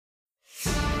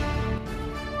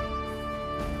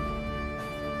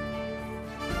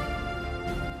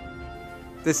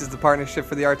This is the Partnership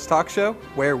for the Arts talk show,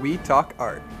 where we talk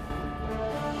art.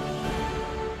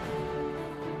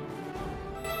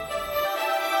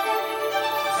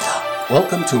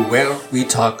 Welcome to Where We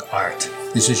Talk Art.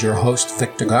 This is your host,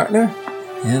 Victor Gartner,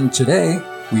 and today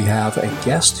we have a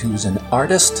guest who's an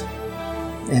artist,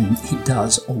 and he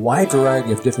does a wide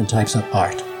variety of different types of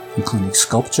art, including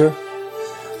sculpture,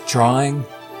 drawing,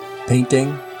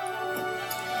 painting.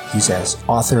 He has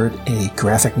authored a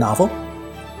graphic novel.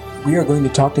 We are going to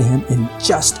talk to him in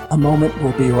just a moment.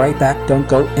 We'll be right back. Don't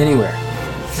go anywhere.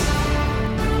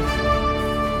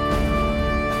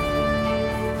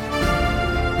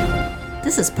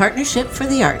 This is Partnership for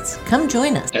the Arts. Come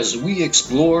join us as we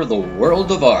explore the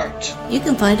world of art. You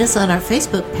can find us on our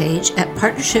Facebook page at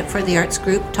Partnership for the Arts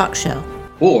Group Talk Show.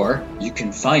 Or you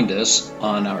can find us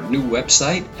on our new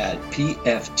website at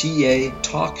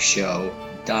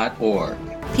pftatalkshow.org.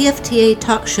 PFTA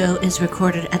Talk Show is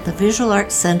recorded at the Visual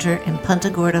Arts Center in Punta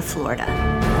Gorda, Florida.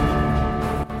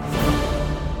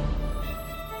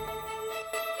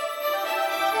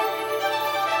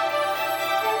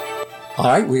 All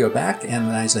right, we are back, and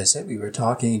as I said, we were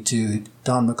talking to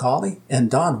Don McCauley.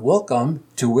 And Don, welcome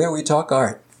to Where We Talk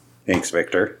Art. Thanks,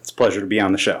 Victor. It's a pleasure to be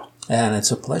on the show. And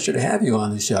it's a pleasure to have you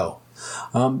on the show.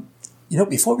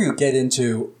 Before we get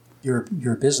into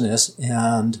your business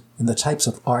and the types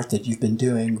of art that you've been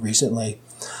doing recently,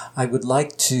 I would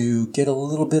like to get a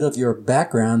little bit of your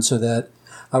background so that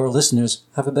our listeners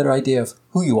have a better idea of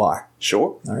who you are.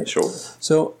 Sure. All right. Sure.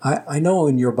 So I know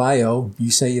in your bio you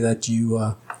say that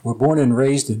you were born and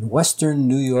raised in Western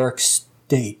New York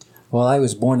State. Well, I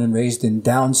was born and raised in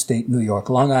downstate New York,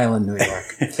 Long Island, New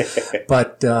York.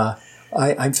 But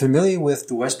I'm familiar with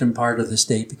the western part of the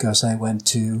state because I went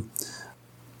to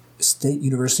State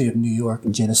University of New York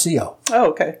in Geneseo. Oh,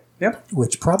 okay. Yep.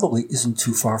 Which probably isn't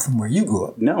too far from where you grew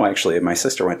up. No, actually, my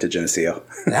sister went to Geneseo.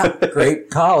 Yeah, great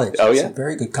college. Oh, yeah. It's a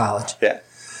very good college. Yeah.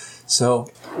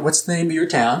 So, what's the name of your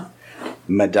town?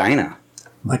 Medina.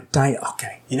 Medina.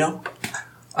 Okay.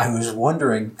 I was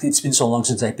wondering, it's been so long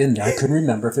since I've been there, I couldn't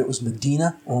remember if it was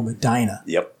Medina or Medina.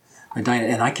 Yep. Medina.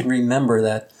 And I can remember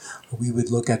that we would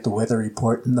look at the weather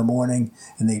report in the morning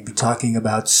and they'd be talking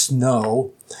about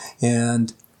snow.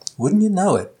 And wouldn't you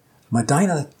know it,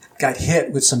 Medina got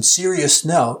hit with some serious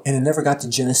snow and it never got to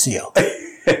Geneseo.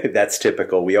 That's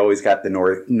typical. We always got the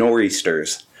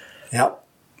nor'easters. Yep.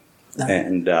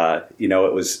 And, I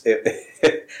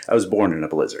was born in a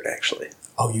blizzard, actually.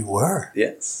 Oh, you were?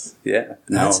 Yes. Yeah.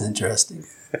 That's interesting.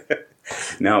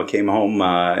 No, came home,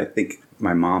 I think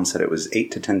my mom said it was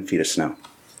 8 to 10 feet of snow.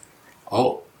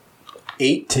 Oh,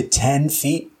 8 to 10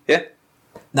 feet? Yeah.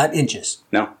 Not inches?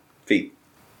 No, feet.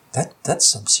 That's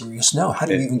some serious snow. How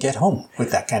do you even get home with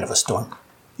that kind of a storm?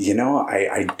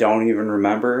 I don't even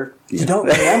remember. You don't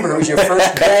remember? It was your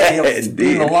first day of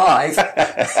being alive.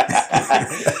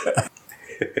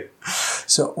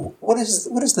 So, what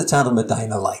is the town of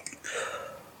Medina like?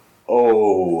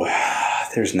 Oh,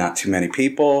 there's not too many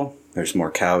people. There's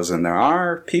more cows than there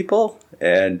are people,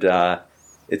 and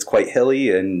it's quite hilly.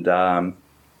 And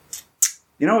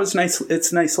it's nice.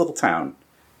 It's a nice little town.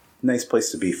 Nice place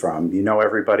to be from. You know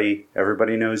everybody.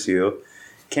 Everybody knows you.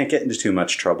 Can't get into too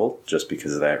much trouble just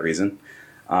because of that reason.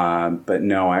 But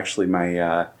no, actually,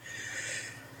 my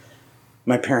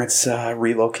parents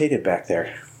relocated back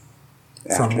there.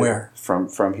 From where?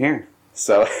 From here.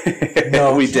 So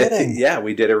no we kidding. did. Yeah,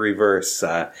 we did a reverse.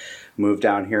 Moved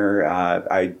down here.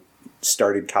 I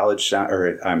started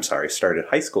started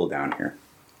high school down here,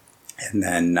 and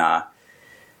then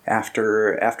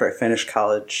after I finished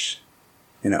college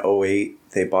in 2008,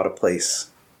 they bought a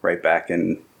place right back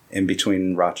in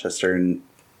between Rochester and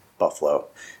Buffalo.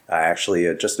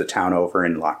 Actually, just a town over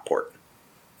in Lockport.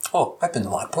 Oh, I've been to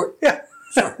Lockport. Yeah.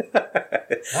 Sure.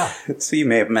 Yeah. So you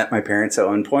may have met my parents at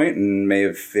one point and may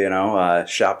have,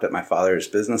 shopped at my father's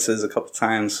businesses a couple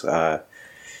times. What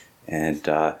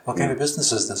kind of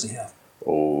businesses does he have?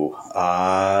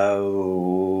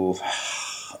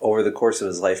 Over the course of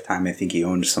his lifetime, I think he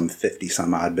owned some 50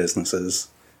 some odd businesses.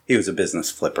 He was a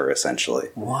business flipper, essentially.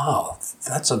 Wow,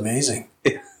 that's amazing.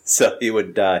 So he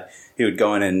would go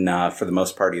in and, for the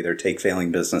most part, either take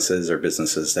failing businesses or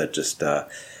businesses that just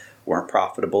weren't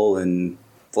profitable and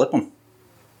flip them.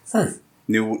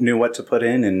 Knew what to put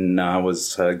in and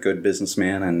was a good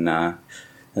businessman, and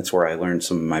that's where I learned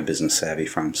some of my business savvy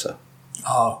from. So.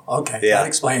 Oh, okay. Yeah. That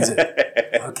explains it.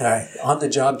 Okay.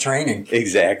 On-the-job training.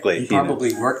 Exactly. You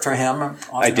probably worked for him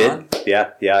I did.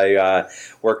 Yeah. I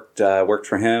worked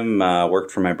for him,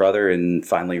 worked for my brother, and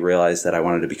finally realized that I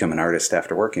wanted to become an artist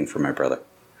after working for my brother.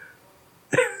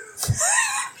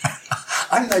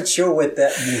 I'm not sure what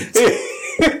that means.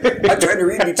 I'm trying to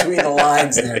read between the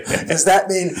lines there. Does that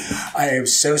mean I am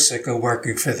so sick of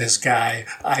working for this guy?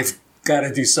 I've got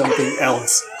to do something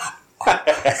else.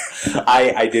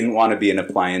 I didn't want to be an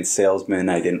appliance salesman.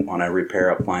 I didn't want to repair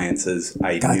appliances.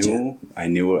 I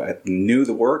knew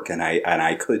the work, and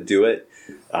I could do it.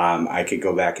 I could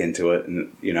go back into it,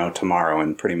 and tomorrow,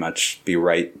 and pretty much be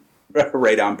right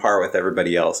on par with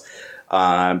everybody else.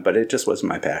 But it just wasn't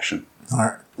my passion. All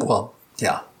right. Well,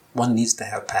 yeah, one needs to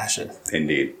have passion.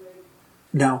 Indeed.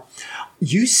 Now,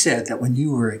 you said that when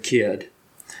you were a kid,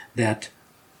 that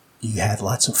you had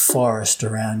lots of forest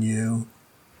around you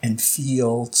and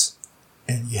fields,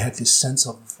 and you had this sense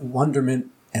of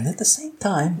wonderment, and at the same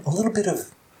time, a little bit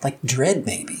of like dread,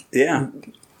 maybe. Yeah.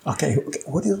 Okay.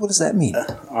 What does that mean?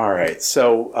 All right.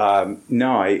 So,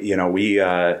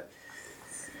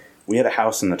 we had a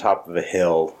house on the top of a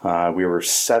hill. We were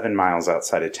 7 miles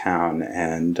outside of town,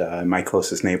 and my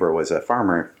closest neighbor was a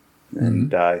farmer,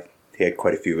 and he had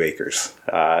quite a few acres.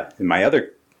 And my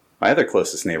other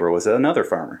closest neighbor was another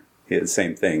farmer. He had the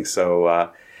same thing.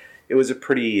 So it was a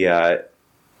pretty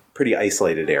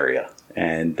isolated area,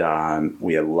 and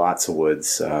we had lots of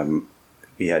woods.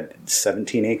 We had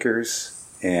 17 acres,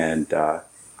 and I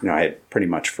had pretty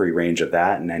much free range of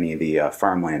that and any of the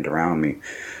farmland around me.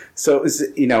 So it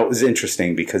was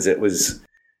interesting because it was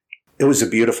a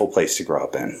beautiful place to grow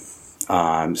up in,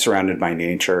 surrounded by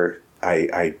nature.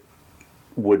 I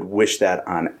would wish that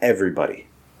on everybody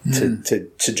to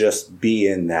just be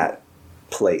in that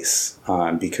place,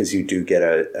 because you do get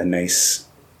a nice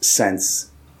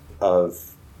sense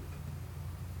of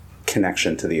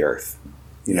connection to the earth.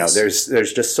 Yes.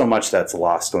 There's just so much that's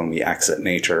lost when we exit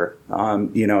nature.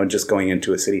 And just going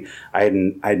into a city,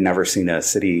 I'd never seen a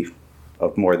city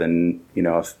of more than,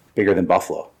 bigger than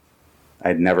Buffalo.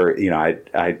 I'd never,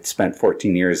 I'd spent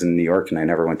 14 years in New York, and I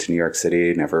never went to New York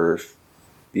City, never,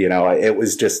 it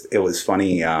was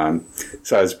funny.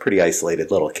 So I was a pretty isolated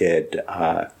little kid.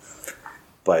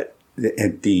 But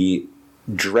the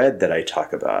dread that I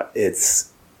talk about,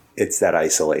 it's that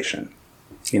isolation.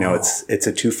 It's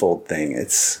a twofold thing.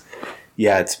 It's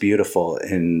beautiful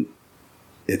and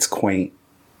it's quaint,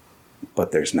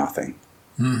 but there's nothing.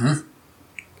 Mm-hmm.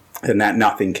 And that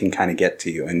nothing can kind of get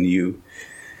to you, and you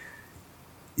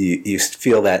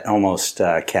feel that almost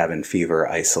cabin fever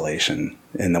isolation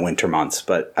in the winter months.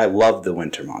 But I love the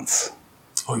winter months.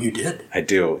 Oh, you did? I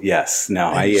do. Yes.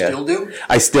 No. And you still do?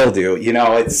 I still do.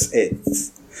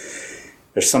 It's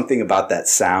there's something about that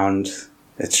sound.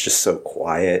 It's just so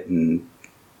quiet and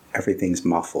everything's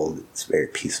muffled. It's very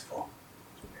peaceful.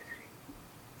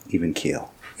 Even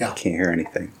keel. Yeah. You can't hear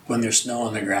anything. When there's snow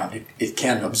on the ground, it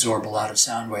can absorb a lot of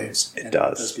sound waves. It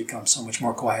does. It does become so much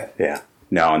more quiet. Yeah.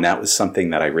 No, and that was something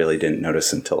that I really didn't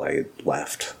notice until I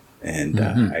left. And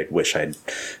I wish I'd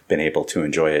been able to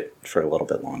enjoy it for a little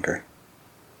bit longer.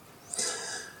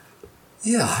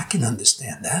 Yeah, I can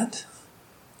understand that.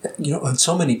 And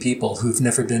so many people who've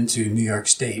never been to New York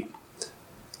State,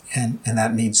 and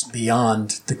that means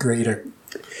beyond the greater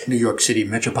New York City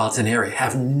metropolitan area,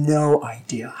 have no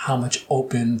idea how much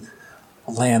open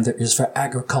land there is for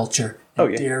agriculture,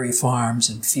 and dairy farms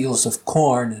and fields of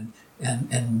corn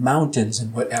and mountains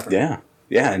and whatever.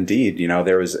 Yeah, indeed.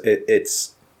 There was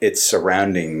it's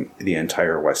surrounding the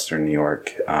entire Western New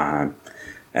York, and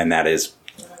that is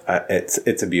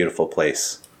it's a beautiful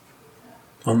place.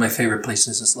 One of my favorite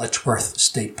places is Letchworth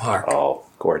State Park. Oh,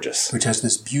 gorgeous! Which has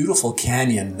this beautiful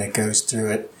canyon that goes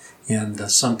through it.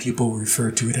 And some people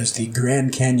refer to it as the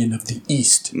Grand Canyon of the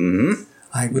East. Mm-hmm.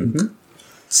 I wouldn't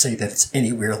say that it's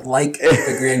anywhere like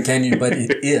the Grand Canyon, but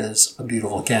it is a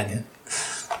beautiful canyon.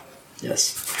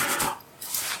 Yes.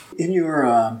 In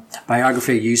your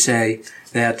biography, you say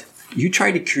that you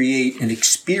try to create an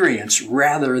experience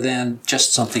rather than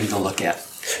just something to look at.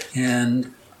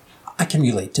 And I can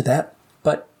relate to that,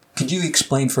 but could you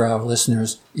explain for our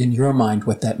listeners, in your mind,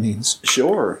 what that means?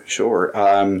 Sure. So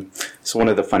one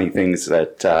of the funny things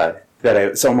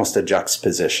it's almost a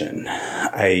juxtaposition.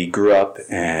 I grew up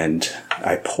and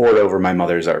I pored over my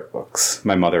mother's art books.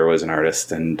 My mother was an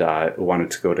artist and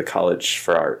wanted to go to college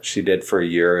for art. She did for a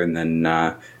year, and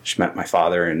then she met my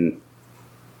father, and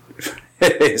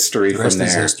history from there. The rest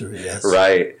is history, yes.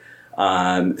 Right.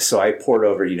 So I pored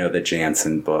over, the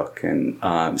Jansen book and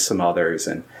some others,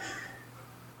 and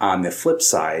on the flip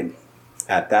side,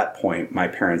 at that point, my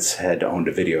parents had owned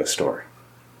a video store.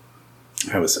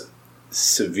 I was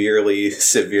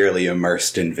severely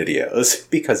immersed in videos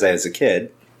because as a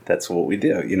kid, that's what we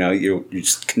do. You're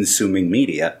just consuming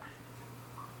media.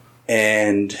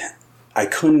 And I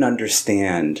couldn't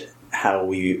understand how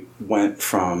we went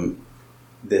from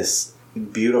this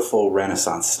beautiful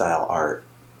Renaissance style art,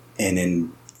 and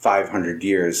in 500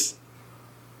 years,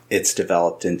 it's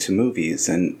developed into movies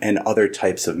and other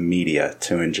types of media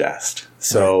to ingest.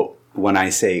 So when I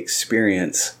say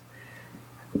experience,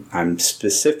 I'm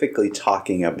specifically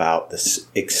talking about this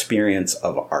experience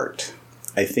of art.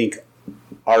 I think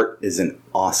art is an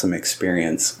awesome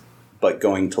experience, but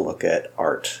going to look at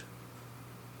art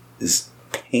is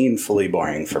painfully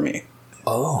boring for me.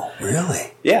 Oh,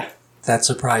 really? Yeah. That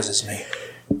surprises me.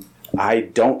 I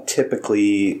don't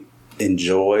typically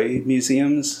enjoy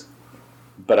museums,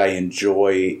 but I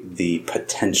enjoy the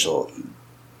potential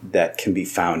that can be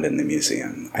found in the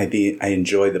museum. I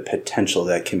enjoy the potential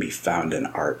that can be found in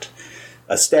art.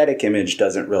 A static image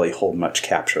doesn't really hold much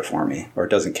capture for me, or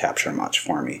doesn't capture much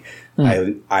for me.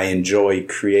 I enjoy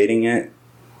creating it,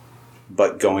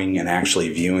 but going and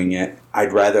actually viewing it,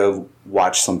 I'd rather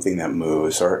watch something that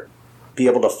moves or be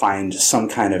able to find some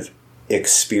kind of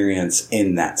experience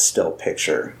in that still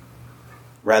picture.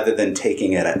 Rather than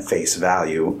taking it at face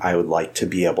value, I would like to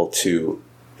be able to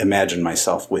imagine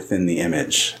myself within the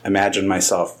image. Imagine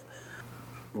myself,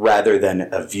 rather than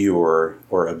a viewer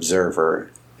or observer,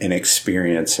 an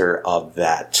experiencer of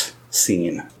that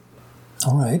scene.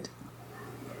 All right.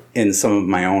 In some of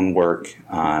my own work,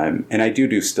 and I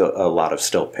do still a lot of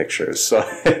still pictures. So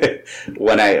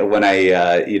when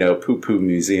I poo-poo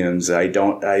museums, I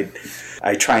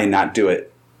try and not do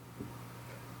it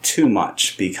too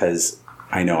much, because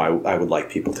I know I would like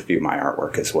people to view my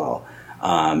artwork as well.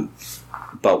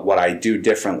 But what I do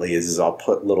differently is I'll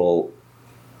put little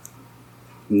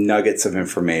nuggets of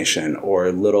information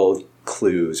or little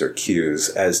clues or cues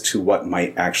as to what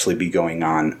might actually be going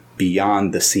on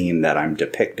beyond the scene that I'm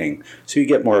depicting. So you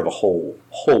get more of a whole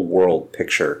world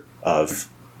picture of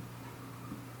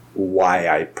why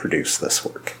I produce this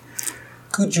work.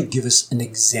 Could you give us an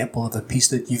example of a piece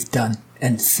that you've done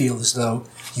and feel as though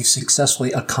you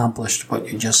successfully accomplished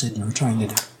what you just said you were trying to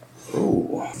do?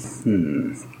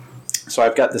 So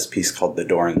I've got this piece called The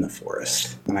Door in the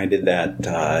Forest, and I did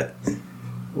that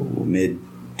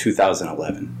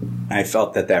mid-2011. I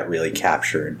felt that really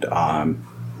captured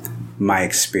my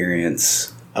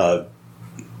experience of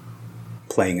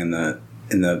playing in the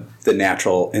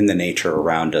nature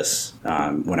around us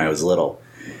when I was little.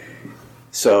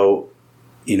 So,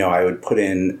 I would put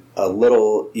in a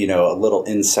little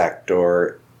insect,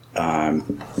 or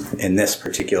in this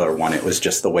particular one, it was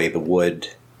just the way the wood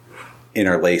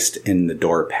interlaced in the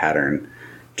door pattern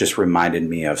just reminded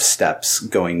me of steps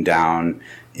going down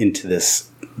into this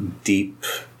deep,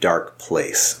 dark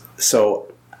place.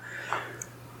 So,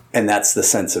 and that's the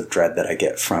sense of dread that I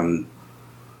get from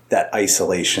that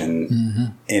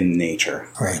isolation in nature.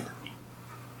 Right.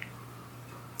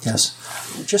 Yes.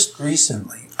 Just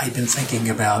recently, I've been thinking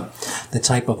about the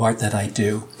type of art that I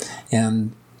do,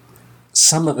 and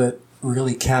some of it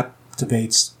really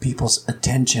captivates people's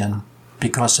attention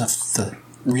because of the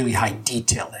really high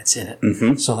detail that's in it.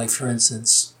 Mm-hmm. So, like, for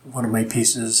instance, one of my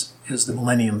pieces is the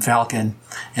Millennium Falcon,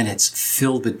 and it's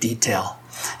filled with detail.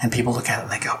 And people look at it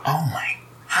and they go, oh my,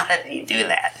 how did he do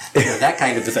that? That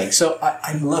kind of a thing. So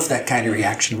I love that kind of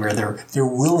reaction where they're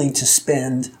willing to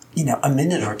spend, a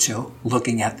minute or two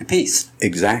looking at the piece.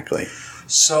 Exactly.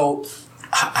 So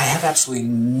I have absolutely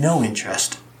no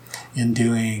interest in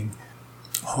doing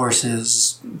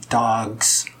horses,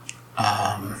 dogs,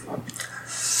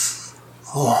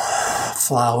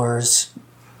 flowers,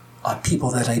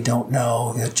 people that I don't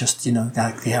know, just,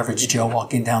 like the average Joe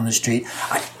walking down the street.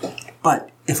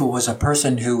 But if it was a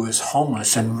person who was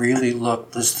homeless and really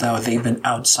looked as though they've been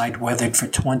outside weathered for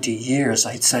 20 years,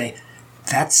 I'd say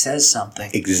that says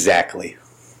something. Exactly.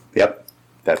 Yep.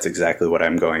 That's exactly what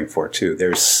I'm going for, too.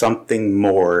 There's something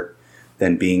more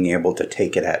than being able to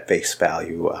take it at face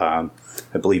value. I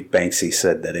believe Banksy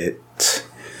said that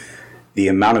the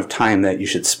amount of time that you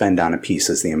should spend on a piece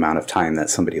is the amount of time that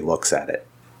somebody looks at it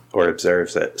or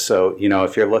observes it. So,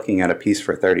 if you're looking at a piece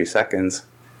for 30 seconds,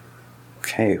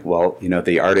 okay, well,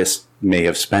 the artist may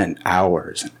have spent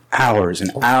hours and hours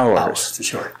and hours. Hours, for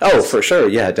sure. Oh, for sure.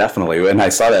 Yeah, definitely. And I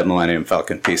saw that Millennium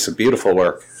Falcon piece. A beautiful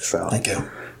work. So, thank you.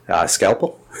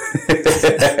 Scalpel?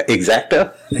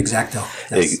 Exacto? Exacto.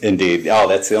 Yes. Indeed. Oh,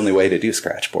 that's the only way to do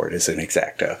scratchboard is an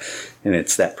Exacto. And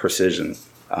it's that precision.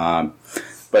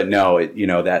 But no,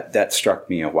 that struck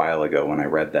me a while ago when I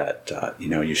read that,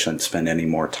 you shouldn't spend any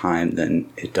more time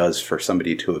than it does for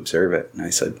somebody to observe it. And I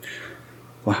said,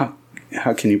 well,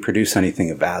 how can you produce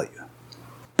anything of value?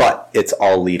 But it's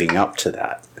all leading up to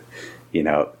that.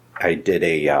 I did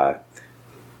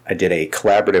a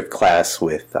collaborative class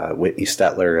with Whitney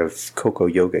Stetler of Coco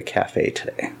Yoga Cafe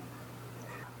today.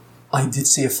 I did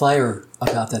see a flyer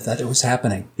about that it was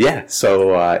happening. Yeah,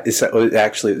 so it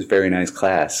was a very nice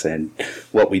class, and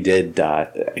what we did,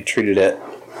 I treated it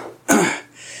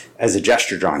as a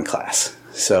gesture drawing class.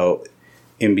 So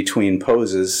in between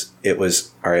poses, it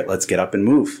was, all right, let's get up and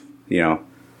move,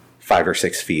 5 or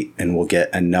 6 feet, and we'll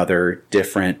get another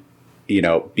different,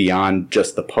 beyond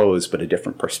just the pose, but a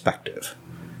different perspective.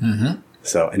 Mm-hmm.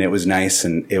 So, and it was nice,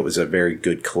 and it was a very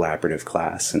good collaborative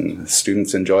class, and the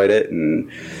students enjoyed it,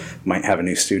 and might have a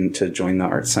new student to join the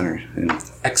Art Center. And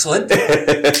excellent.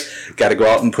 Got to go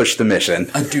out and push the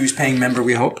mission. A dues-paying member,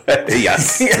 we hope.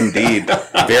 Yes, indeed.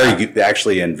 Very good,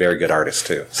 actually, and very good artist,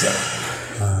 too. So,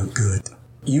 good.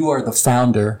 You are the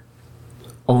founder,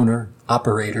 owner,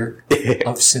 operator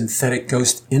of Synthetic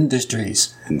Ghost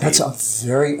Industries. Indeed. That's a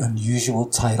very unusual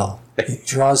title. It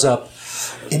draws up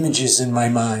images in my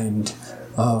mind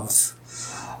of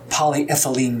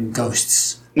polyethylene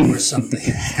ghosts or something.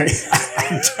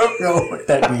 I don't know what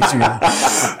that means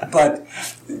really. But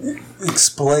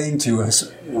explain to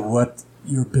us what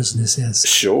your business is.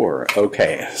 Sure.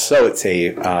 Okay. So it's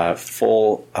a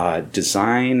full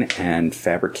design and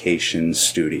fabrication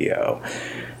studio.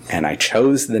 And I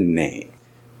chose the name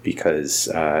because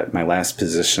my last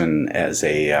position as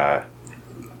a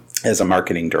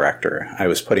marketing director, I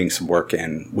was putting some work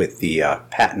in with the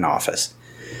patent office.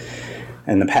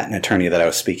 And the patent attorney that I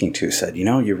was speaking to said,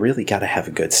 you really got to have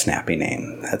a good snappy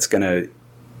name. That's going to,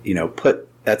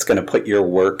 put your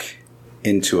work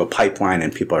into a pipeline,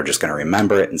 and people are just going to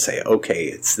remember it and say, okay,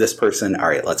 it's this person. All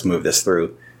right, let's move this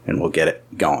through and we'll get it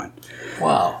going.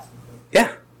 Wow.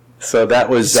 Yeah. So that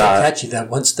was it's so catchy that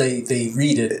once they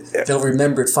read it, they'll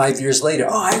remember it 5 years later.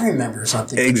 Oh, I remember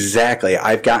something. Exactly.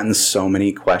 I've gotten so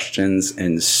many questions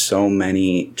and so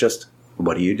many just,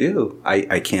 what do you do?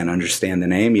 I can't understand the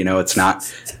name. It's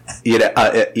not,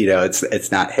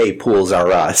 it's not, hey, pools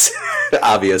are us.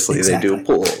 Obviously, exactly. They do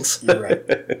pools. You're right.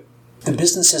 The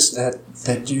businesses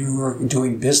that you are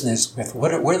doing business with,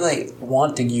 what are they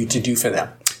wanting you to do for them?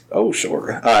 Oh,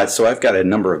 sure. So I've got a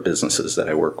number of businesses that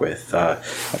I work with.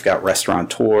 I've got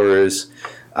restaurateurs.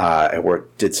 I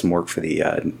did some work for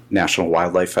the National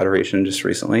Wildlife Federation just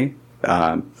recently.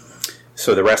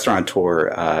 So the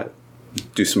restaurateur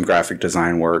do some graphic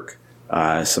design work,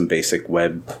 some basic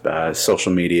web,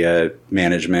 social media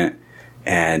management,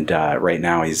 and right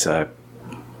now he's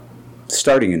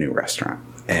starting a new restaurant.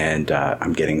 And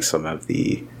I'm getting some of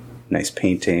the nice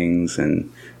paintings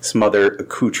and some other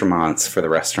accoutrements for the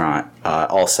restaurant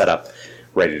all set up,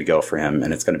 ready to go for him.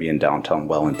 And it's going to be in downtown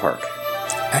Welland Park.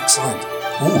 Excellent.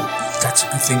 Ooh, that's a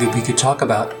good thing that we could talk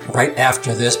about right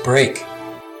after this break.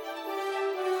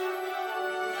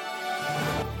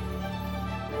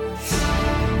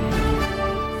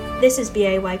 This is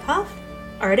B.A. Wyckoff,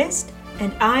 artist,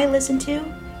 and I listen to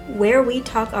Where We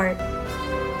Talk Art.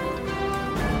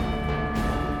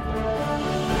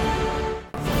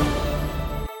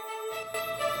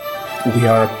 We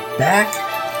are back,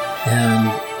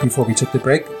 and before we took the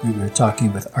break, we were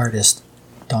talking with artist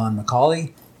Don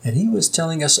McCauley, and he was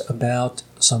telling us about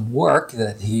some work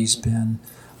that he's been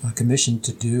commissioned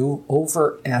to do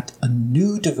over at a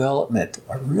new development,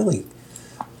 a really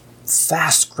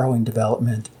fast-growing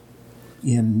development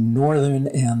in northern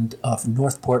end of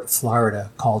Northport, Florida,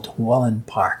 called Welland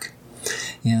Park.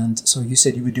 And so you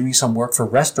said you were doing some work for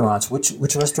restaurants. Which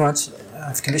restaurants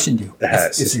have commissioned you?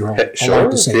 If you're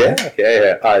allowed to say that.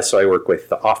 Yeah. So I work with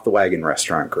the Off the Wagon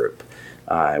Restaurant Group,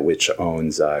 which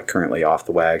owns currently Off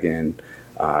the Wagon,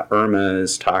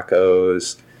 Irma's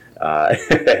Tacos.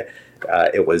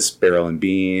 It was Barrel and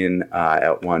Bean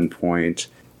at one point.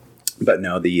 But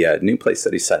no, the new place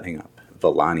that he's setting up,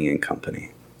 Villani and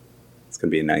Company. It's going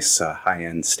to be a nice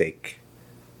high-end steak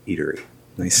eatery.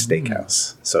 Nice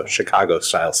steakhouse. So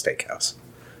Chicago-style steakhouse.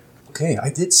 Okay, I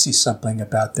did see something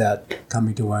about that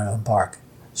coming to Welland Park.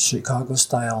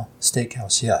 Chicago-style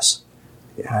steakhouse, yes.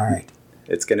 Yeah. All right.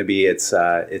 It's going to be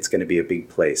a big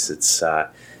place. It's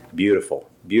beautiful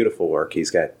work.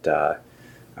 He's got.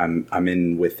 I'm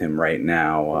in with him right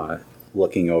now,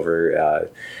 looking over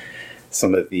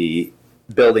some of the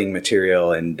building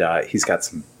material, and he's got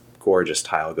some gorgeous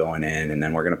tile going in, and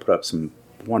then we're going to put up some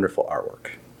wonderful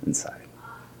artwork inside.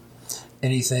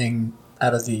 Anything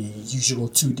out of the usual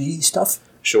 2D stuff?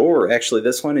 Sure. Actually,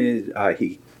 this one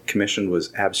he commissioned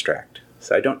was abstract.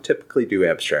 So I don't typically do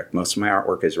abstract. Most of my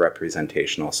artwork is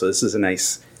representational. So this is a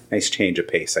nice change of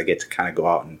pace. I get to kind of go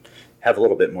out and have a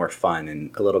little bit more fun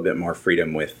and a little bit more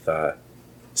freedom with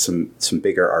some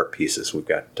bigger art pieces. We've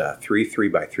got 3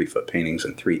 3x3 foot paintings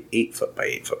and 3 8 foot by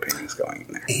 8 foot paintings going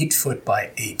in there. 8 foot by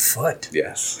 8 foot.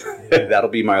 Yes. Yeah. That'll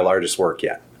be my largest work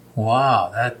yet.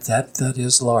 Wow, that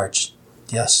is large.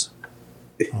 Yes.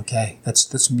 Okay,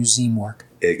 that's museum work.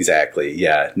 Exactly.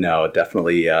 Yeah. No,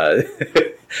 definitely.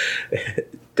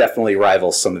 Definitely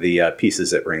rivals some of the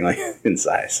pieces at Ringling in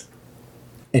size.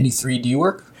 Any 3D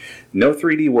work? No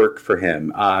 3D work for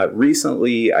him.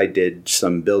 Recently, I did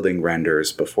some building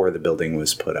renders before the building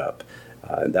was put up.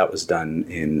 That was done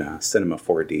in Cinema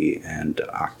 4D and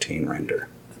Octane Render.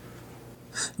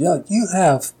 Yeah, you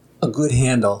have a good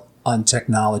handle on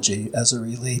technology as it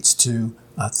relates to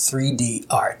 3D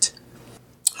art.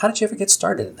 How did you ever get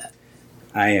started in that?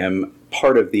 I am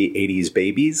part of the 80s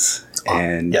babies,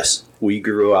 and yes, we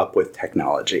grew up with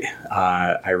technology.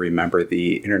 I remember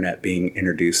the internet being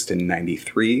introduced in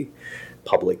 '93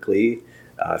 publicly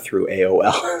through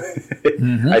AOL.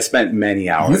 Mm-hmm. I spent many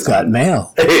hours. You've got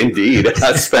mail. Indeed.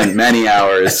 I spent many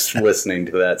hours listening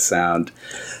to that sound.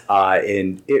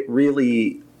 And it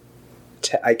really,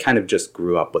 I kind of just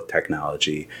grew up with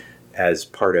technology as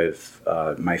part of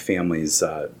my family's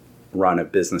run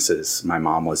of businesses. My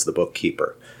mom was the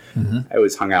bookkeeper. Mm-hmm. I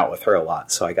always hung out with her a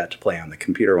lot, so I got to play on the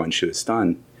computer when she was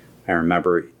done. I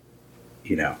remember,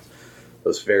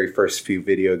 those very first few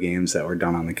video games that were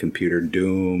done on the computer,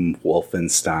 Doom,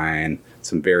 Wolfenstein,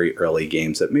 some very early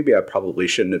games that maybe I probably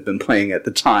shouldn't have been playing at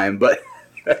the time, but...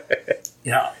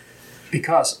 Yeah,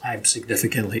 because I'm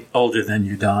significantly older than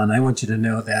you, Don, I want you to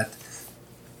know that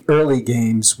early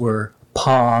games were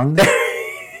Pong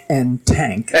and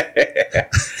Tank.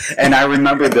 And I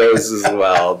remember those as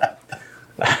well.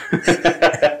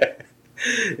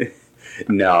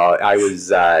 No, I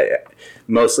was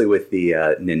mostly with the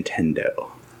Nintendo.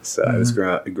 So I was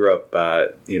grew up,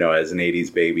 as an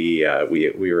 '80s baby.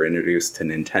 We were introduced to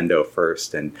Nintendo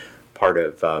first, and part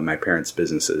of my parents'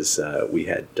 businesses, we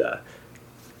had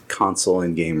console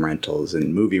and game rentals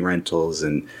and movie rentals,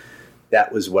 and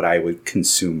that was what I would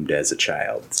consumed as a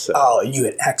child. So you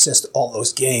had access to all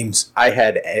those games. I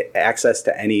had access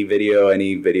to any video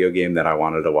game that I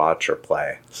wanted to watch or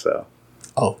play. So,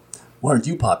 weren't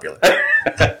you popular?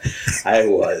 I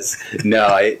was. No,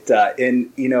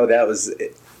 that was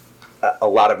a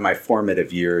lot of my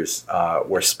formative years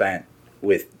were spent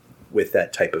with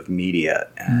that type of media,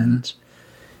 and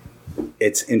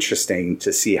it's interesting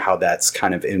to see how that's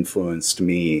kind of influenced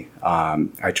me.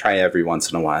 I try every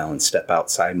once in a while and step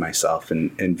outside myself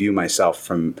and view myself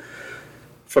from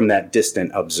that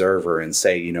distant observer and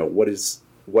say,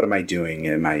 what am I doing?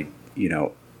 Am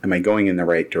I going in the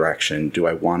right direction? Do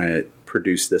I want to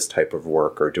produce this type of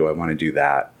work, or do I want to do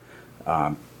that?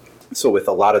 So with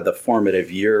a lot of the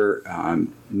formative year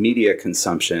media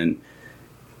consumption,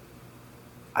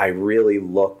 I really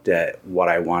looked at what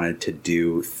I wanted to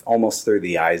do almost through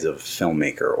the eyes of a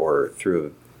filmmaker or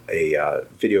through a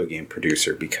video game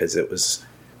producer, because that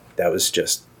was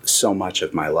just so much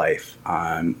of my life.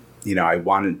 I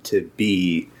wanted to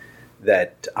be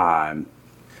that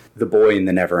the boy in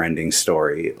the never-ending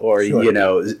story, or sure.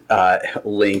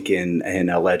 Link in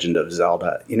A Legend of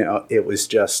Zelda. It was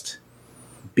just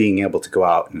being able to go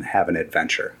out and have an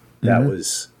adventure.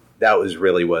 Mm-hmm. That was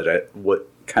really what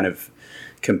kind of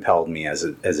compelled me as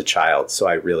a child. So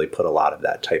I really put a lot of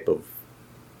that type of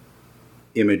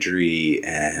imagery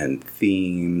and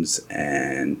themes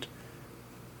and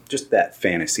just that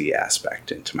fantasy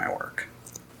aspect into my work.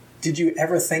 Did you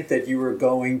ever think that you were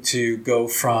going to go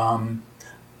from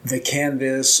the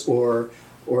canvas or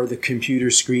the computer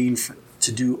screen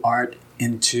to do art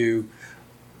into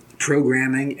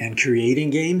programming and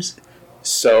creating games?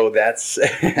 So that's,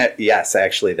 yes,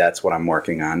 actually that's what I'm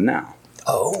working on now.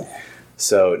 Oh.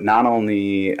 So not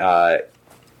only did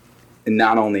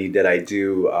I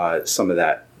do some of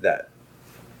that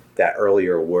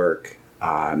earlier work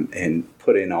and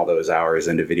put in all those hours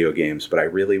into video games, but I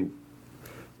really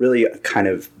kind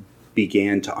of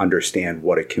began to understand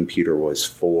what a computer was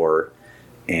for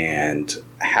and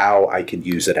how I could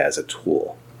use it as a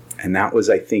tool. And that was,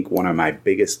 I think, one of my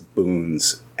biggest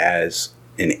boons as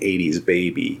an 80s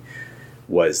baby,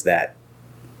 was that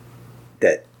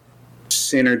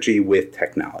synergy with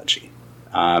technology.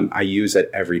 I use it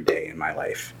every day in my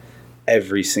life.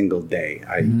 Every single day.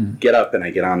 I get up and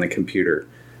I get on the computer.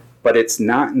 But it's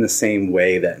not in the same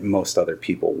way that most other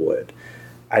people would.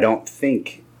 I don't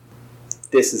think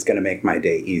this is going to make my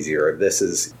day easier.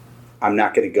 I'm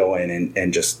not going to go in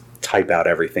and just type out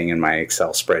everything in my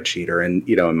Excel spreadsheet or in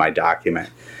my document.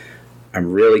 I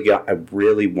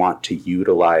really want to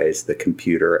utilize the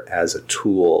computer as a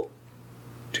tool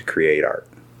to create art.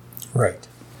 Right.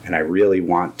 And I really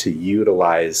want to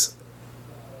utilize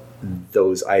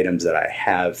those items that I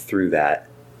have through that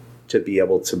to be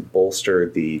able to bolster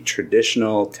the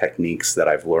traditional techniques that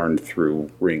I've learned through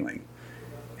Ringling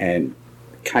and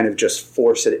kind of just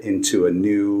force it into a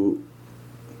new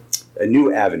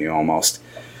new avenue almost.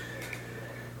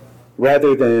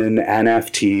 Rather than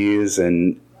NFTs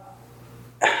and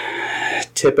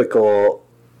typical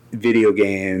video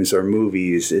games or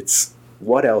movies, it's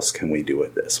what else can we do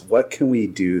with this? What can we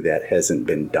do that hasn't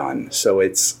been done? So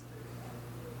it's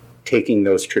taking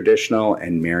those traditional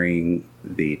and marrying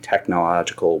the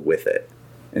technological with it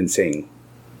and saying,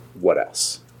 what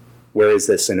else? Where is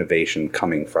this innovation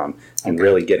coming from? And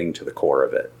really getting to the core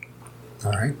of it.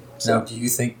 All right. So, now, do you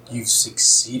think you've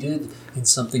succeeded in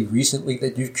something recently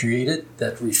that you've created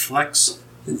that reflects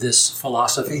this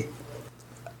philosophy?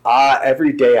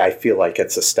 Every day I feel like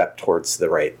it's a step towards the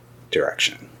right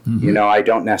direction. Mm-hmm. You know, I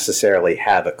don't necessarily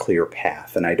have a clear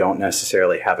path and I don't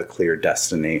necessarily have a clear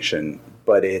destination,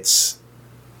 but it's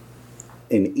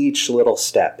in each little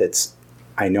step,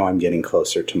 I know I'm getting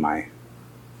closer to my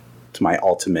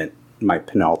penultimate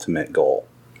goal.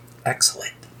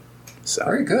 Excellent. So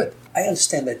very good. I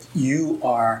understand that you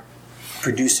are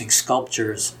producing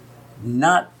sculptures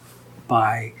not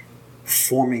by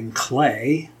forming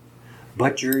clay,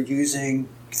 but you're using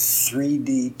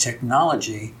 3D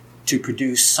technology to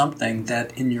produce something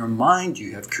that in your mind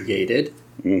you have created.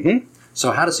 Mm-hmm.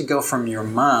 So how does it go from your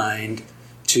mind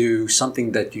to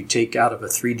something that you take out of a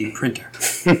 3D printer?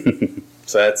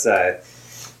 So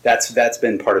that's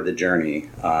been part of the journey.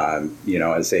 You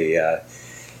know, as a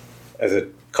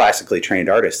classically trained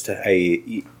artist,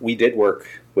 we did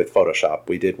work with Photoshop.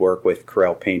 We did work with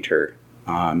Corel Painter,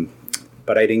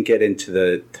 but I didn't get into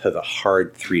the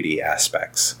hard 3D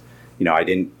aspects. You know,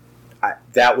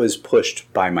 that was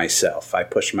pushed by myself. I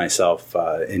pushed myself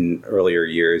in earlier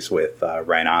years with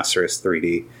Rhinoceros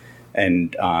 3D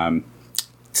and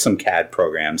some CAD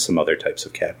programs, some other types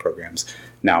of CAD programs.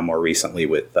 Now more recently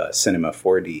with Cinema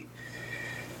 4D.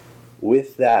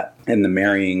 With that and the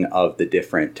marrying of the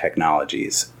different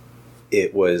technologies,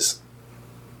 it was,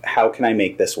 how can I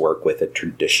make this work with a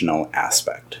traditional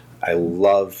aspect? I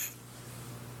love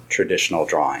traditional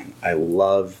drawing. I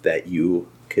love that you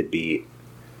could be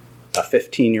a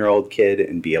 15-year-old kid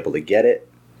and be able to get it,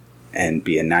 and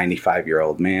be a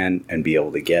 95-year-old man and be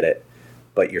able to get it,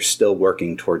 but you're still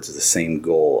working towards the same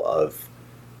goal of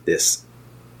this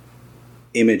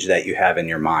image that you have in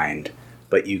your mind,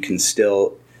 but you can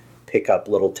still pick up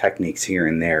little techniques here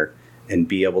and there and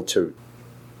be able to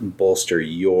bolster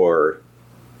your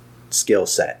skill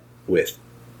set with,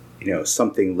 you know,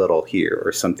 something little here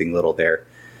or something little there.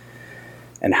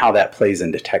 And how that plays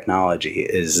into technology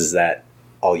is that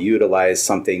I'll utilize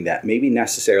something that maybe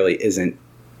necessarily isn't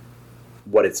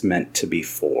what it's meant to be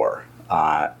for.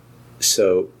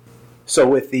 So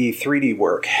with the 3D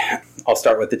work, I'll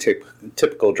start with the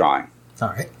typical drawing. All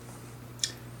right.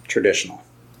 Traditional.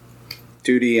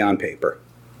 2D on paper.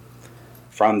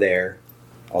 From there,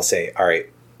 I'll say, all right,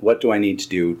 what do I need to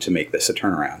do to make this a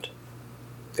turnaround?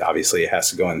 Obviously, it has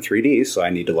to go in 3D, so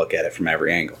I need to look at it from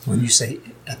every angle. When you say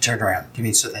a turnaround, do you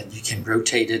mean so that you can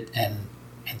rotate it and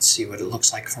see what it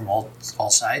looks like from all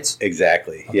sides?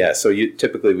 Exactly. Okay. Yeah. So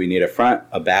typically we need a front,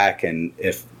 a back, and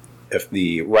if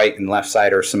the right and left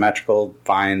side are symmetrical,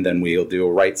 fine, then we'll do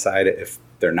a right side. If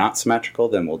they're not symmetrical,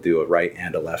 then we'll do a right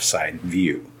and a left side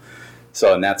view.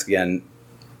 So, and that's, again,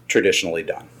 traditionally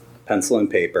done. Pencil and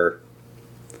paper.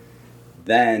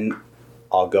 Then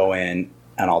I'll go in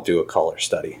and I'll do a color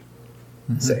study.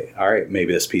 Mm-hmm. Say, all right,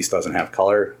 maybe this piece doesn't have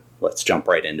color. Let's jump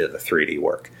right into the 3D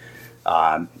work.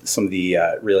 Some of the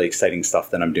really exciting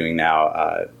stuff that I'm doing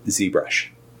now, ZBrush.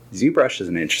 ZBrush is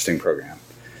an interesting program.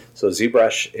 So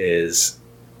ZBrush is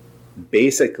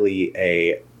basically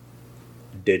a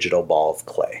digital ball of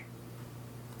clay.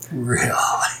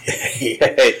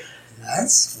 Really?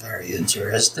 That's very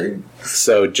interesting.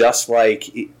 So just like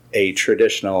a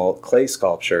traditional clay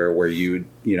sculpture where you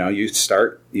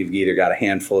start, you've either got a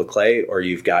handful of clay or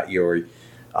you've got your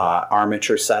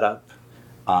armature set up.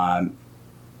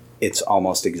 It's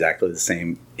almost exactly the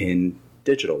same in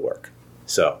digital work.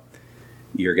 So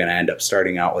you're going to end up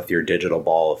starting out with your digital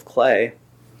ball of clay,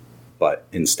 but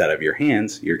instead of your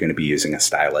hands, you're going to be using a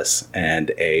stylus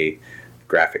and a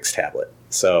graphics tablet.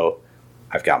 So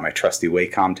I've got my trusty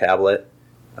Wacom tablet.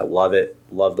 I love it.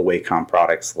 Love the Wacom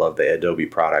products. Love the Adobe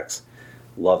products.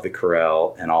 Love the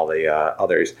Corel and all the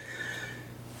others.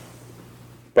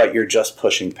 But you're just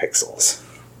pushing pixels.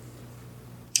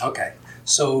 Okay.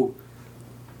 So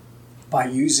by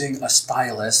using a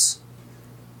stylus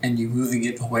and you moving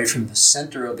it away from the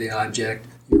center of the object,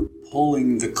 you're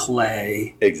pulling the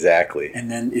clay. Exactly. And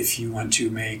then if you want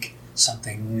to make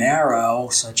something narrow,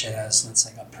 such as, let's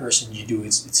say, a person, you do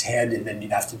its head and then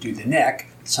you'd have to do the neck,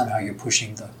 somehow you're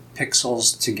pushing the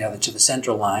pixels together to the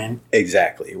center line.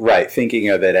 Exactly. Right. Thinking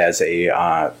of it as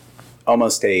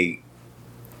almost a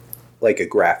like a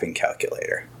graphing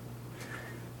calculator.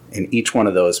 And each one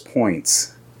of those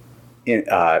points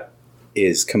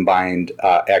is combined,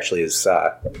 not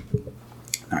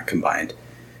combined,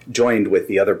 joined with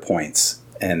the other points,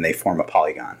 and they form a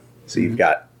polygon. So you've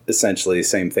got essentially the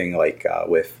same thing like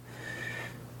with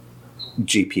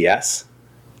GPS.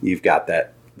 You've got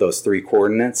those 3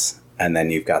 coordinates, and then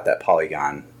you've got that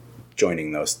polygon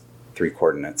joining those 3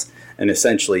 coordinates. And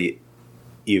essentially,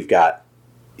 you've got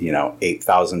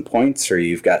 8,000 points, or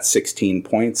you've got 16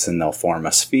 points, and they'll form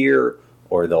a sphere,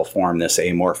 or they'll form this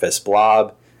amorphous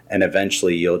blob, and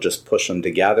eventually you'll just push them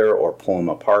together or pull them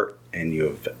apart, and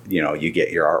you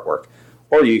get your artwork.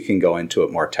 Or you can go into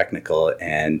it more technical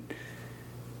and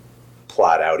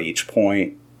plot out each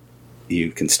point.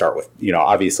 You can start with,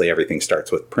 obviously everything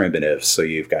starts with primitives, so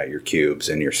you've got your cubes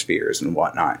and your spheres and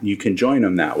whatnot. You can join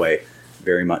them that way,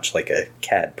 very much like a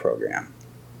CAD program.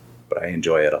 But I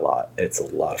enjoy it a lot. It's a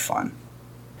lot of fun.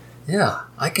 Yeah,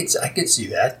 I could see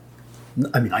that.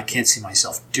 I mean, I can't see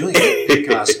myself doing it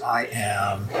because I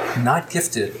am not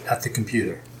gifted at the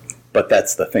computer. But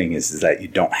that's the thing is that you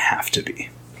don't have to be.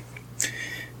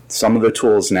 Some of the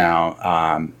tools now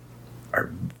are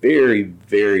very,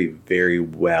 very, very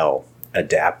well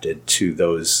adapted to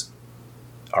those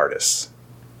artists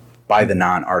by the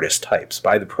non-artist types,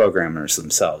 by the programmers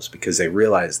themselves, because they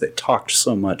realized they talked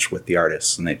so much with the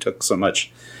artists and they took so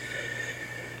much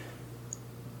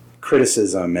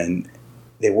criticism and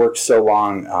they worked so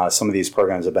long. Some of these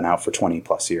programs have been out for 20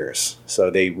 plus years. So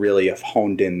they really have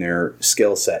honed in their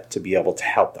skill set to be able to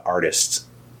help the artists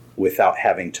without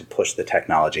having to push the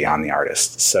technology on the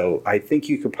artist. So I think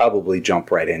you could probably jump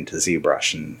right into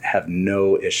ZBrush and have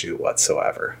no issue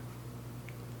whatsoever.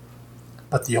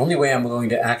 But the only way I'm going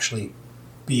to actually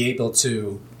be able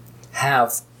to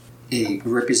have a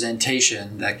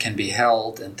representation that can be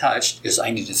held and touched is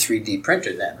I need a 3D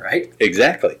printer then, right?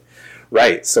 Exactly.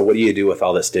 Right. So what do you do with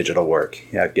all this digital work?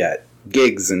 I've got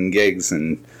gigs and gigs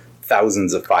and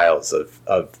thousands of files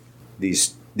of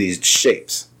these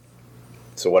shapes.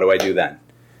 So what do I do then?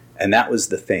 And that was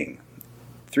the thing.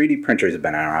 3D printers have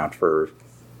been around for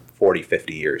 40,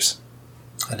 50 years.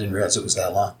 I didn't realize it was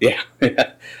that long. Yeah. In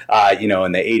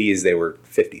the 80s, they were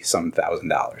 $50-some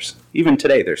thousand. Even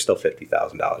today, they're still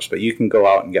 $50,000. But you can go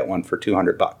out and get one for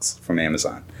 $200 from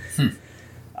Amazon.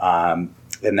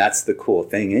 And that's the cool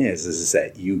thing is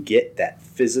that you get that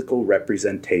physical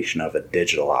representation of a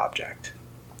digital object.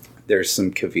 There's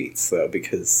some caveats, though,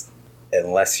 because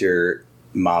unless your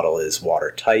model is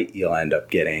watertight, you'll end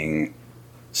up getting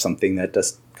something that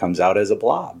just comes out as a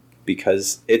blob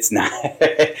because it's not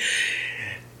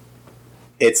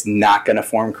it's not going to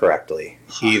form correctly,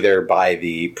 either by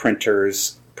the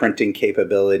printer's printing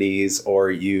capabilities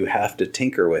or you have to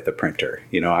tinker with a printer.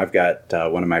 I've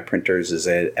got one of my printers is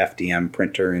a FDM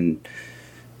printer and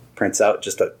prints out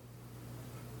just a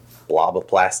blob of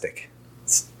plastic.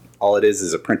 All it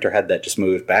is a printer head that just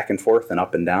moves back and forth and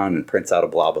up and down and prints out a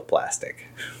blob of plastic.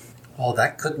 Well,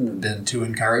 that couldn't have been too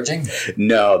encouraging.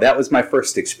 No, that was my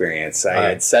first experience. I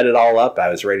had set it all up. I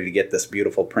was ready to get this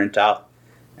beautiful printout.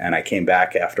 And I came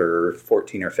back after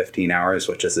 14 or 15 hours,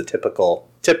 which is a typical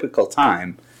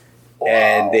time. Wow.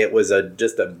 And it was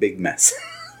just a big mess.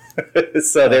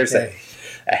 So there's a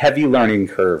heavy learning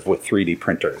curve with 3D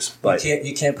printers. But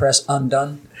you can't press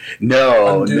undone?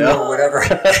 Undo or whatever.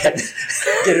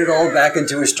 Get it all back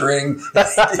into a string.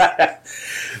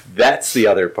 That's the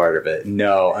other part of it.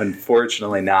 No,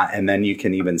 unfortunately not. And then you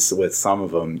can even, with some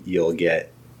of them, you'll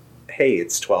get, hey,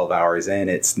 it's 12 hours in,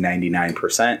 it's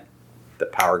 99%. The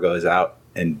power goes out,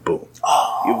 and boom.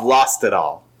 You've lost it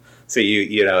all. So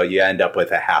you end up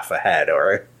with a half a head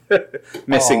or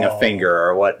missing a finger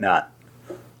or whatnot.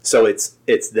 So it's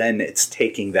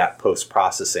taking that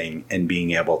post-processing and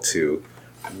being able to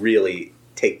really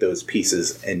take those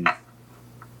pieces and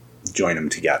join them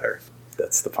together.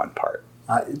 That's the fun part.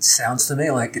 It sounds to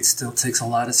me like it still takes a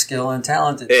lot of skill and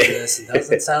talent to do this. It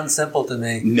doesn't sound simple to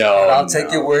me. No, but I'll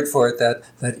take your word for it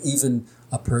that even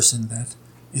a person that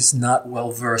is not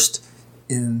well versed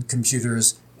in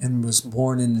computers and was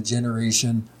born in a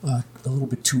generation a little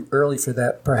bit too early for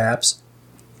that, perhaps,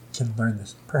 can learn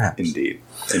this. Perhaps. Indeed.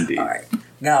 All right.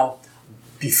 Now,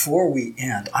 before we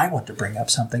end, I want to bring up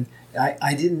something.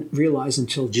 I didn't realize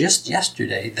until just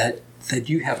yesterday that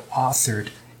you have authored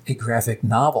a graphic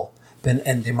novel.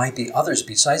 And there might be others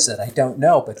besides that. I don't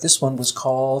know. But this one was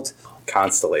called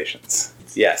Constellations.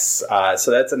 Yes.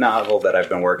 So that's a novel that I've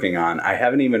been working on. I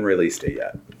haven't even released it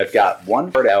yet. I've got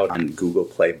one part out on Google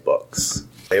Play Books.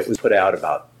 It was put out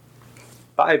about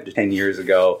 5 to 10 years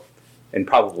ago and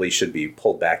probably should be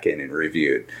pulled back in and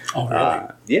reviewed. Oh, really?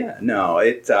 Yeah. No,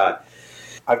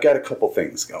 I've got a couple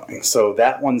things going. So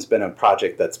that one's been a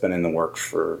project that's been in the works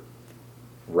for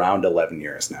around 11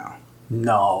 years now.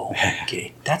 No.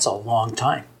 Okay. That's a long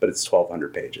time. But it's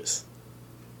 1,200 pages.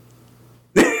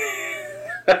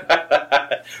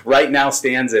 Right now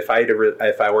stands, if I were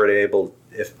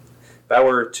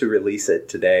to release it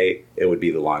today, it would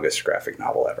be the longest graphic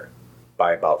novel ever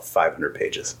by about 500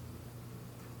 pages.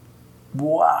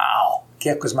 Wow.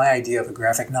 Yeah, because my idea of a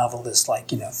graphic novel is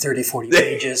 30, 40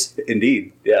 pages.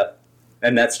 Indeed, yeah.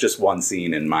 And that's just one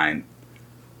scene in mine.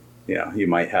 You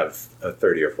might have a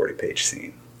 30 or 40 page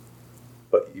scene.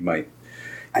 But you might...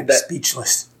 I'm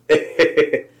speechless.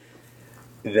 That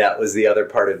was the other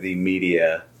part of the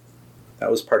media. That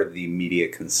was part of the media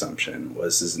consumption,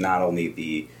 is not only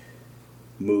the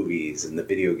movies and the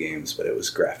video games, but it was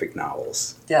graphic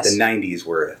novels. Yes. The 90s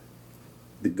were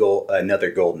another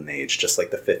golden age, just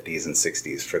like the 50s and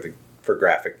 60s for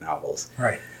graphic novels.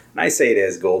 Right. And I say it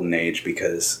as golden age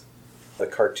because the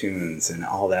cartoons and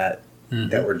all that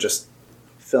that were just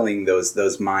filling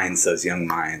those minds, those young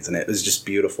minds, and it was just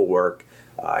beautiful work.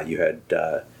 You had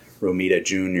Romita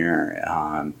Jr.,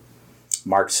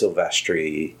 Mark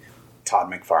Silvestri,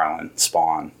 Todd McFarlane,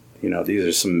 Spawn. These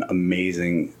are some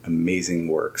amazing, amazing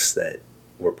works that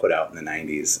were put out in the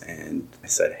 90s. And I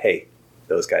said, hey,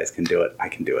 those guys can do it. I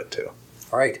can do it too.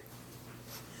 All right.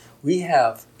 We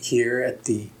have here at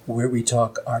the Where We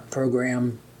Talk Art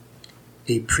program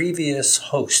a previous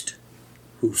host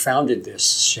who founded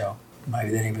this show by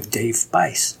the name of Dave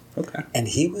Bice. Okay. And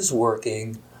he was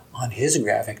working on his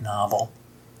graphic novel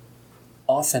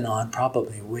off and on,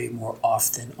 probably way more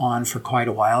off than on for quite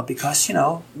a while because, he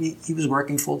was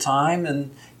working full time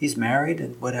and he's married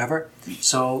and whatever.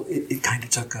 So it kind of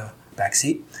took a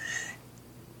backseat.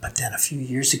 But then a few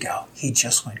years ago, he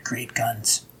just went great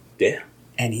guns. Yeah.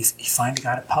 And he finally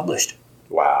got it published.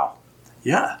 Wow.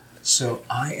 Yeah. So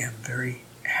I am very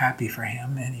happy for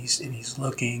him, and he's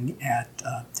looking at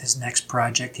his next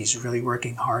project. He's really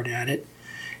working hard at it.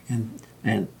 And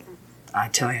I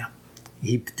tell you,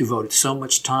 he devoted so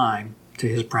much time to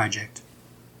his project.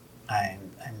 I'm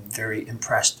very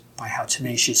impressed by how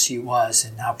tenacious he was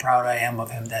and how proud I am of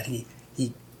him that he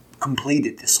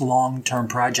completed this long-term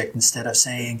project instead of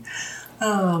saying,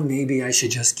 oh, maybe I should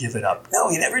just give it up.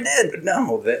 No, he never did.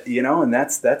 No, and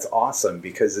that's awesome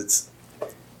because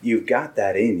you've got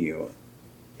that in you,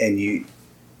 and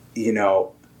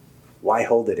why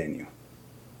hold it in you?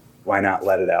 Why not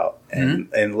let it out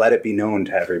and let it be known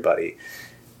to everybody?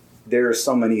 There are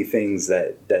so many things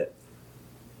that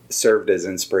served as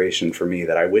inspiration for me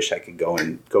that I wish I could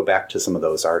go back to some of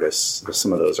those artists,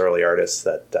 some of those early artists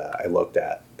that I looked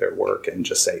at their work and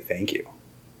just say thank you.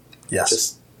 Yes.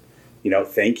 Just,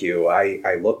 thank you.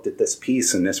 I looked at this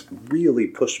piece and this really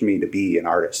pushed me to be an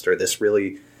artist, or this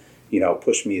really,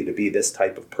 pushed me to be this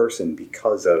type of person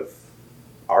because of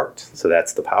art. So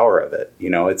that's the power of it.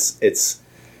 It's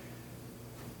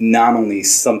not only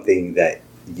something that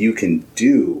you can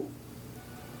do,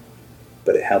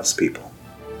 but it helps people.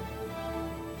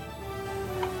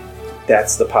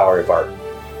 That's the power of art,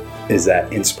 is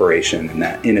that inspiration and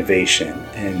that innovation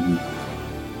and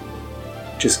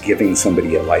just giving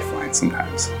somebody a lifeline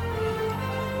sometimes.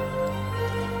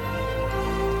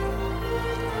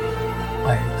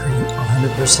 I agree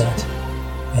 100%.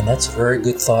 And that's a very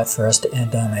good thought for us to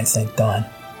end on, I think, Don.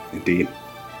 Indeed.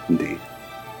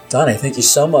 Don, I thank you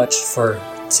so much for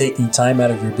taking time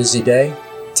out of your busy day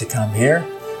to come here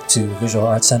to Visual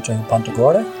Arts Center in Punta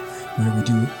Gorda, where we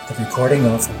do the recording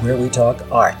of Where We Talk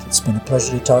Art. It's been a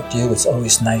pleasure to talk to you. It's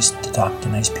always nice to talk to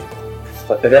nice people.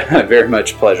 Very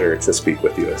much pleasure to speak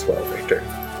with you as well, Victor.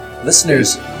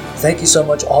 Listeners, thank you so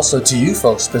much also to you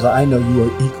folks, because I know you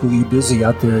are equally busy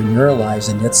out there in your lives,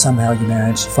 and yet somehow you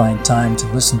manage to find time to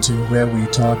listen to Where We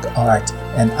Talk Art,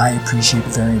 and I appreciate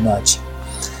it very much.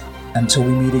 Until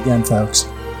we meet again, folks,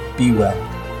 be well.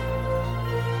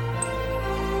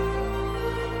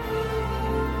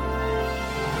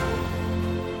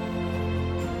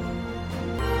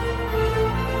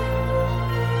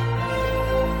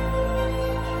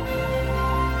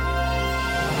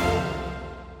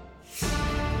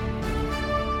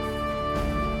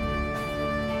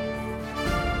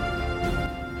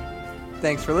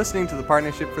 Thanks for listening to the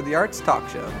Partnership for the Arts Talk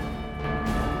Show.